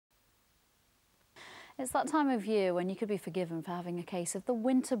It's that time of year when you could be forgiven for having a case of the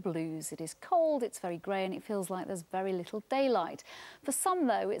winter blues. It is cold, it's very grey and it feels like there's very little daylight. For some,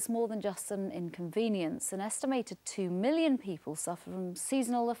 though, it's more than just an inconvenience. An estimated 2 million people suffer from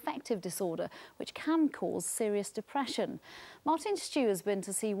seasonal affective disorder, which can cause serious depression. Martin Stew has been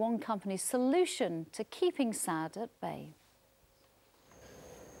to see one company's solution to keeping sad at bay.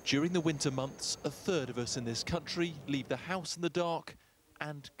 During the winter months, a third of us in this country leave the house in the dark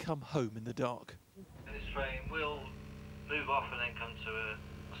and come home in the dark. This train will move off and then come to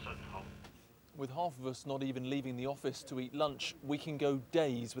a sudden halt. With half of us not even leaving the office to eat lunch, we can go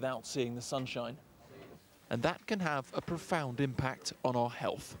days without seeing the sunshine. And that can have a profound impact on our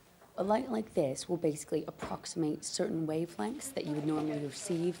health. A light like this will basically approximate certain wavelengths that you would normally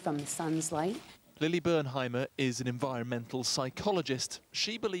receive from the sun's light. Lily Bernheimer is an environmental psychologist.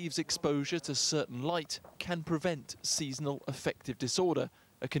 She believes exposure to certain light can prevent seasonal affective disorder,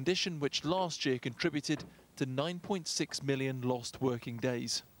 a condition which last year contributed to 9.6 million lost working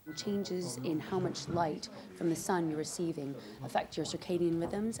days. Changes in how much light from the sun you're receiving affect your circadian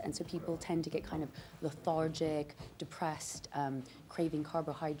rhythms, and so people tend to get kind of lethargic, depressed, craving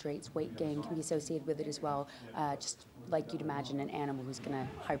carbohydrates. Weight gain can be associated with it as well, just like you'd imagine an animal who's going to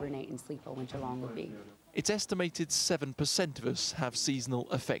hibernate and sleep all winter long would be. It's estimated 7% of us have seasonal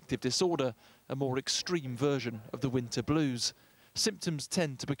affective disorder, a more extreme version of the winter blues. Symptoms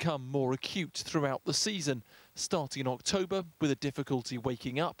tend to become more acute throughout the season, starting in October with a difficulty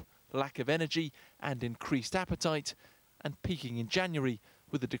waking up, lack of energy and increased appetite, and peaking in January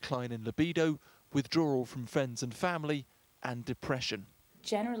with a decline in libido, withdrawal from friends and family, and depression.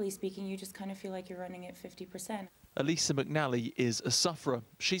 Generally speaking, you just kind of feel like you're running at 50%. Elisa McNally is a sufferer.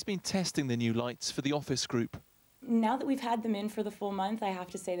 She's been testing the new lights for the office group. Now that we've had them in for the full month, I have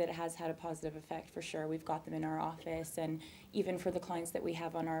to say that it has had a positive effect for sure. We've got them in our office, and even for the clients that we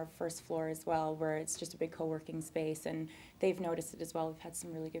have on our first floor as well, where it's just a big co-working space, and they've noticed it as well. We've had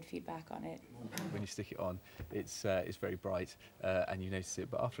some really good feedback on it. When you stick it on, it's very bright and you notice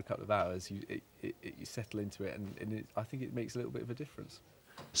it, but after a couple of hours you settle into it, and I think it makes a little bit of a difference.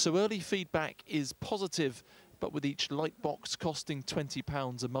 So early feedback is positive, but with each light box costing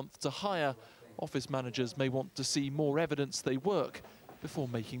 £20 a month to hire, office managers may want to see more evidence they work before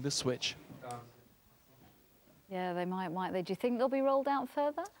making the switch. Yeah, they might they? Do you think they'll be rolled out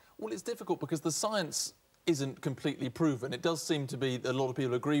further? Well, it's difficult because the science isn't completely proven. It does seem to be that a lot of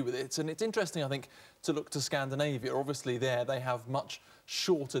people agree with it, and it's interesting, I think, to look to Scandinavia. Obviously there they have much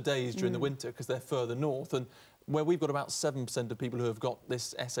shorter days during the winter because they're further north, and where we've got about 7% of people who have got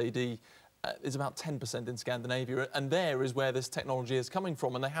this SAD, is about 10% in Scandinavia, and there is where this technology is coming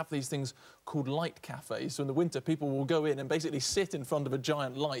from, and they have these things called light cafes. So in the winter, people will go in and basically sit in front of a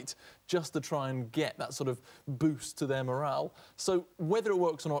giant light just to try and get that sort of boost to their morale. So whether it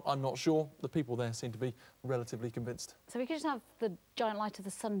works or not, I'm not sure. The people there seem to be relatively convinced. So we could just have the giant light of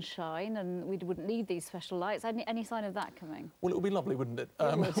the sunshine and we wouldn't need these special lights. Any sign of that coming? Well, it would be lovely, wouldn't it?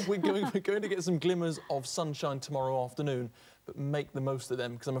 We're going to get some glimmers of sunshine tomorrow afternoon, but make the most of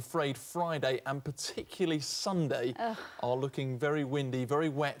them, because I'm afraid Friday and particularly Sunday are looking very windy, very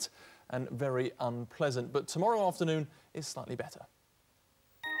wet and very unpleasant. But tomorrow afternoon is slightly better.